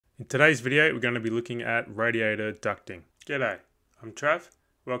In today's video, we're going to be looking at radiator ducting. G'day, I'm Trav.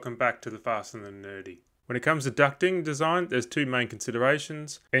 Welcome back to the Fast and the Nerdy. When it comes to ducting design, there's two main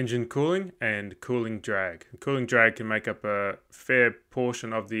considerations: engine cooling and cooling drag. Cooling drag can make up a fair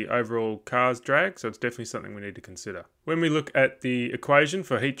portion of the overall car's drag, so it's definitely something we need to consider. When we look at the equation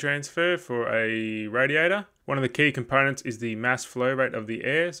for heat transfer for a radiator, one of the key components is the mass flow rate of the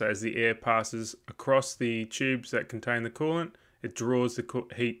air. So as the air passes across the tubes that contain the coolant, it draws the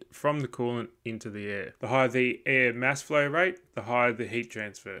heat from the coolant into the air. The higher the air mass flow rate, the higher the heat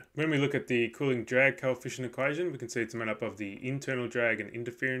transfer. When we look at the cooling drag coefficient equation, we can see it's made up of the internal drag and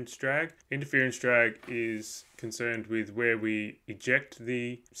interference drag. Interference drag is concerned with where we eject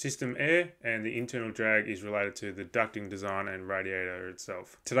the system air, and the internal drag is related to the ducting design and radiator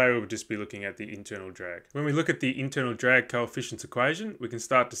itself. Today we'll just be looking at the internal drag. When we look at the internal drag coefficients equation, we can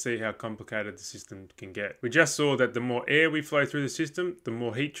start to see how complicated the system can get. We just saw that the more air we flow through the system, the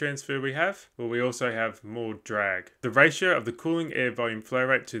more heat transfer we have, but we also have more drag. The ratio of the cooling air volume flow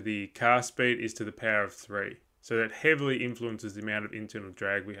rate to the car speed is to the power of 3. So that heavily influences the amount of internal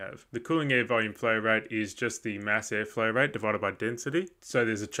drag we have. The cooling air volume flow rate is just the mass air flow rate divided by density. So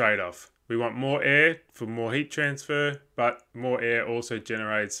there's a trade-off. We want more air for more heat transfer, but more air also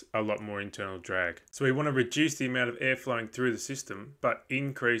generates a lot more internal drag. So we want to reduce the amount of air flowing through the system, but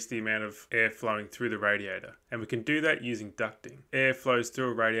increase the amount of air flowing through the radiator. And we can do that using ducting. Air flows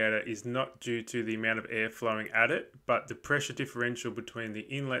through a radiator is not due to the amount of air flowing at it, but the pressure differential between the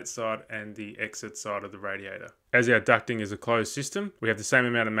inlet side and the exit side of the radiator. As our ducting is a closed system, we have the same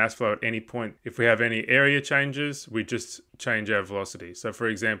amount of mass flow at any point. If we have any area changes, we just change our velocity. So for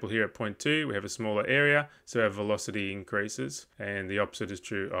example, here at point 2, we have a smaller area, so our velocity increases, and the opposite is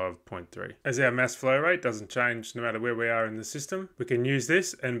true of point 3. As our mass flow rate doesn't change no matter where we are in the system, we can use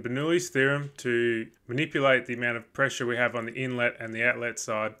this and Bernoulli's theorem to manipulate the amount of pressure we have on the inlet and the outlet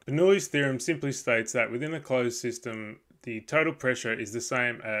side. Bernoulli's theorem simply states that within a closed system, the total pressure is the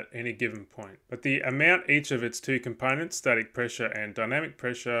same at any given point, but the amount each of its two components, static pressure and dynamic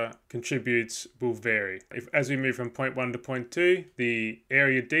pressure, contributes will vary. As we move from point 1 to point 2, the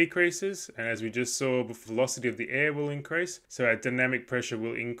area decreases, and as we just saw, the velocity of the air will increase, so our dynamic pressure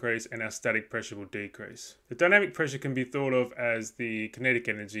will increase and our static pressure will decrease. The dynamic pressure can be thought of as the kinetic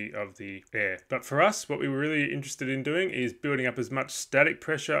energy of the air, but for us, what we were really interested in doing is building up as much static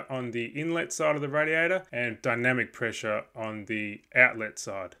pressure on the inlet side of the radiator and dynamic pressure on the outlet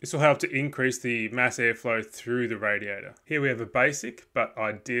side. This will help to increase the mass airflow through the radiator. Here we have a basic but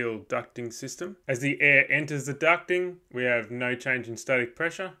ideal ducting system. As the air enters the ducting, we have no change in static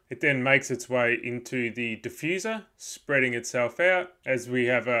pressure. It then makes its way into the diffuser, spreading itself out. As we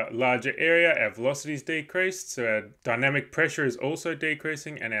have a larger area, our velocity is decreased, so our dynamic pressure is also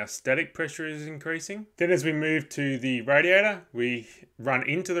decreasing and our static pressure is increasing. Then as we move to the radiator, we run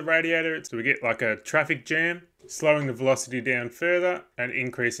into the radiator, so we get like a traffic jam, slowing the velocity down further and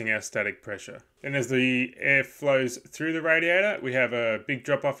increasing our static pressure. Then as the air flows through the radiator, we have a big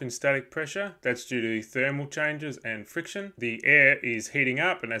drop off in static pressure. That's due to thermal changes and friction. The air is heating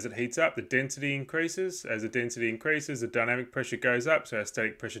up, and as it heats up, the density increases. As the density increases, the dynamic pressure goes up, so our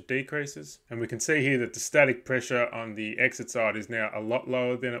static pressure decreases. And we can see here that the static pressure on the exit side is now a lot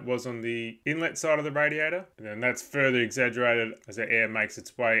lower than it was on the inlet side of the radiator. And then that's further exaggerated as the air makes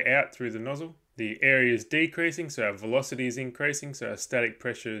its way out through the nozzle. The area is decreasing, so our velocity is increasing, so our static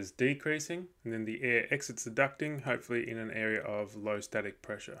pressure is decreasing. And then the air exits the ducting, hopefully in an area of low static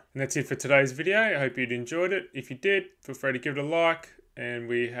pressure. And that's it for today's video. I hope you'd enjoyed it. If you did, feel free to give it a like. And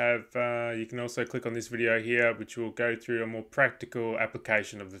we have, you can also click on this video here, which will go through a more practical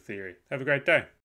application of the theory. Have a great day.